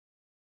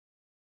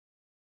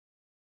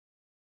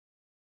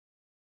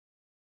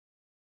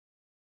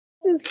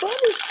This is funny.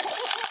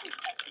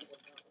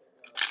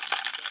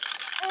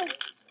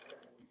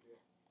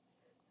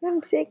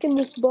 I'm shaking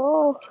this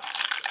ball.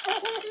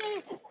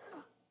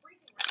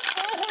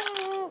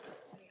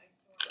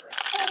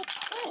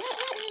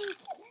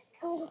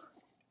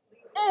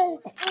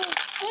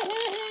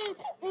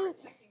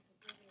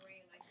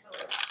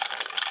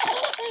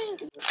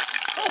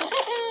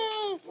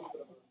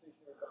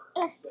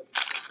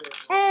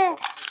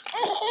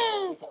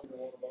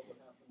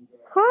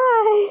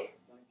 Hi.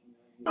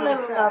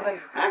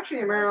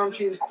 Actually, Marion,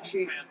 she's.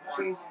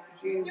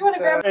 You want to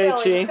grab Hey,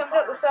 Billy? He comes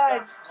out the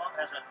sides.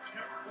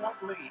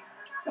 Look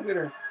at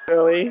her.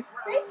 Billy.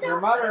 Your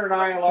mother and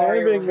I, Laurie,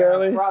 Hey, Big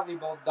Belly. probably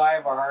both die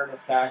of a heart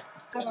attack.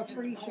 Have a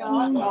free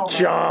shot.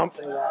 Jump.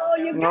 Oh,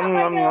 you got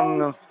my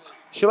nose.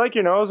 She like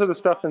your nose or the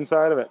stuff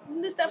inside of it?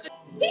 The stuff.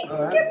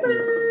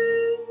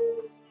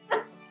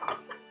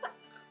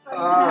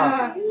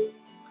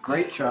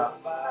 Great shot.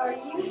 Are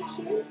you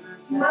cute?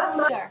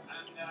 Mama.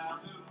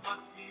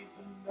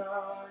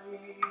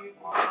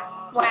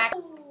 Whack.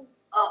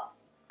 Oh,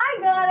 I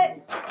got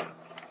it.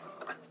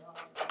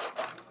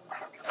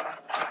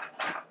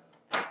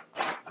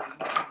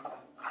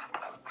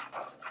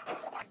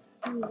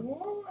 Yeah.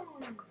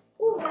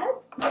 Oh,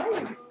 that's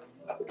nice.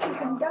 You can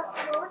conduct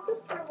an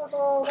orchestra with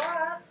all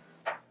that.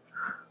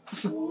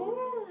 Yeah.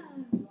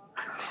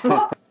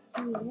 Yeah.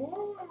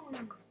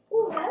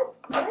 Oh,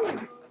 that's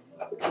nice.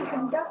 You can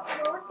conduct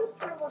an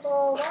orchestra with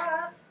all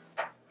that.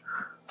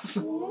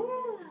 Yeah.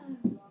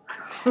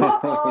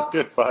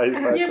 Goodbye.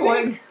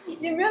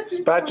 You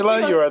missed.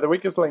 Spatula, you are the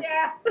weakest link.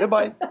 Yeah.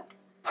 Goodbye. Look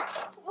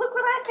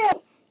what I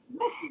found.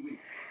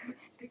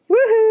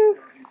 Woohoo!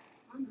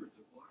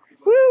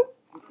 Woo!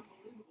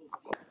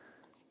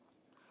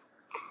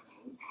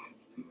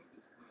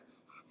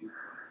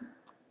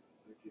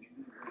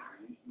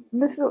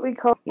 This is what we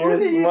call. You're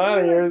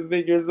smiling. You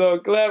think you're so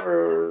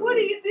clever. What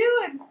are you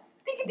doing?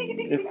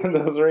 You put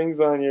those rings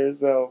on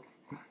yourself.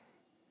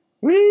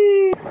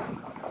 Whee!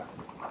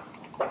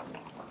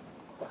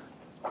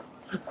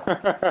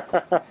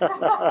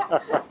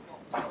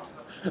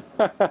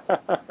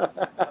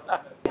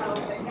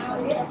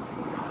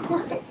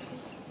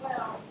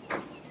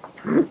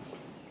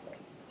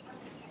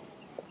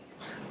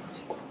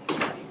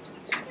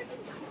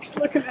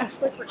 Look at that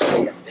slippery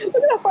face. Look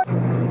at how far.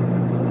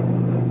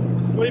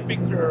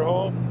 Sleeping through her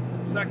whole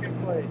second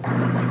flight.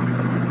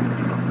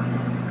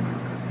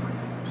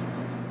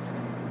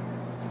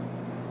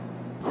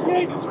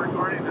 Yeah, it's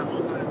recording the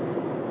whole time.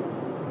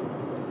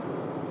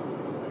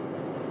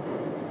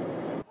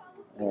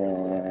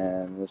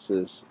 And this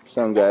is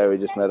some guy we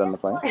just met on the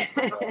plane.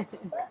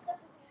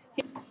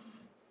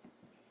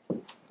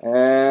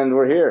 And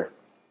we're here.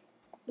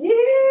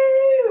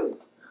 Yoo-hoo!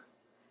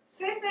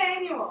 5th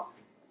annual.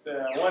 It's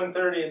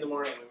 1:30 in the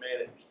morning. We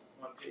made it.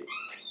 1 p.m.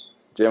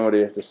 Jim, what do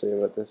you have to say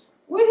about this?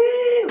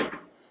 Woohoo!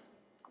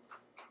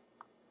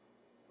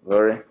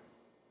 Lori?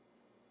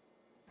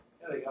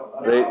 Yeah, they got a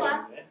lot Great. of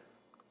options, eh?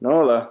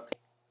 Nola?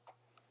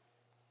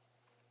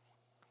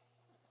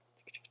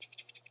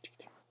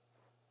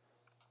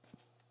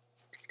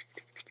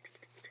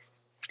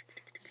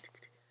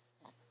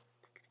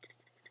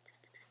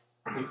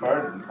 He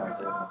farted in time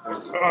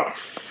for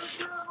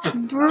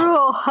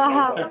Drool.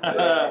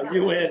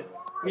 You win.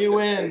 You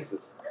win.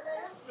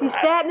 He's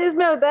fat in his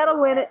mouth. That'll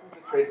win it.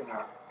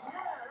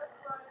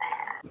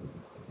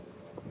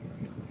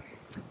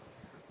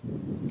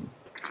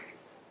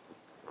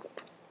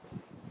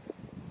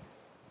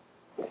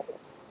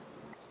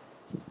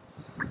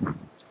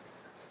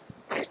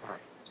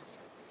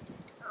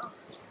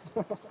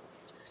 What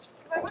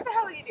the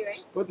hell are you doing?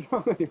 What's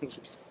wrong with you?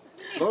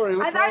 Lori,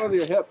 what's wrong with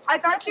your hip? I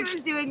thought she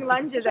was doing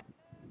lunges.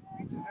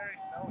 It's very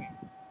snowy.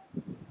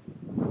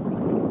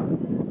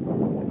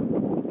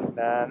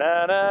 Na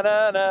na na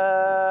na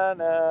na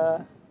na.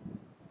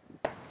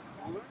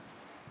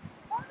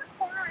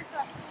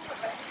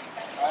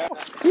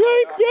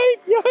 Yipe,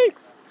 yipe, yipe!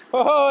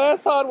 Oh,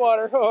 that's hot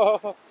water.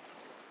 Oh.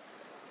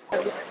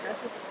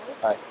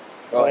 Hi.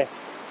 Oh. Hey.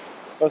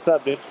 What's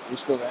up, dude? You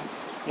still there?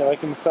 You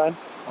liking the sun?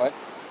 What?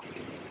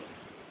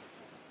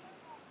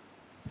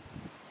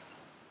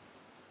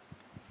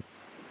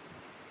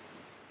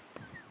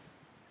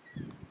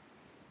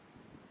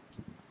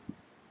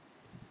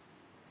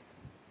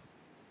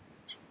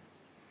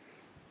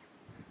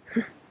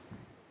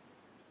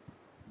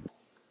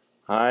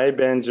 Hi,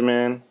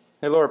 Benjamin.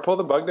 Hey, Laura, pull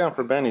the bug down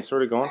for Ben. He's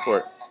sort of going for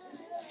it.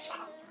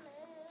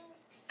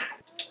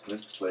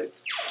 This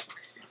place.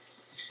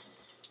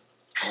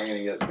 I'm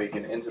gonna get the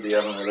bacon into the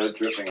oven without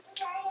dripping.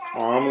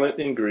 Omelet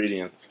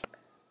ingredients.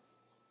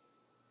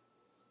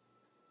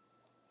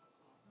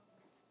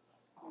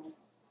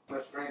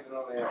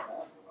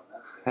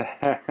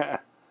 The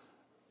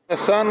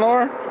sun,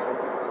 Laura?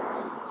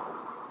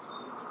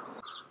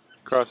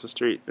 Across the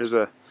street, there's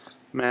a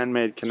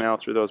man-made canal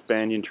through those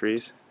banyan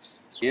trees.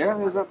 Yeah,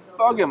 there's a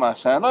bug in my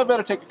sand. I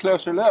better take a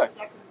closer look.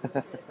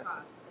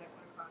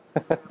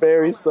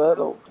 Very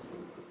subtle.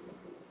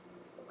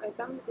 My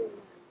thumb's doing that.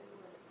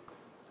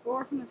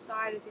 Or from the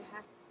side if you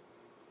have.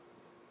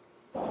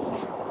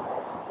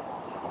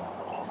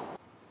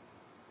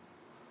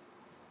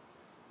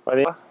 What do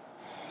you?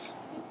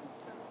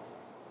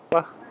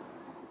 What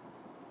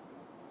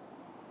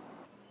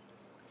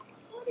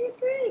do you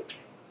think?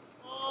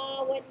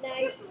 Oh, what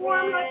nice. It's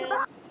warm like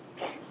the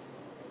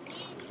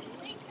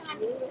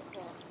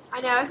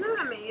I know, isn't it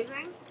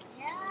amazing?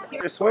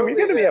 You're swim. You're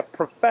gonna be a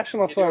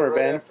professional swimmer,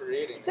 Ben.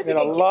 You're such Get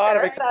a a good lot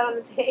of kicker. That on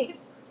the tape.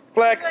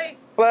 Flex,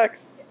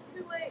 flex. It's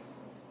too late.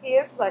 He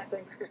is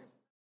flexing.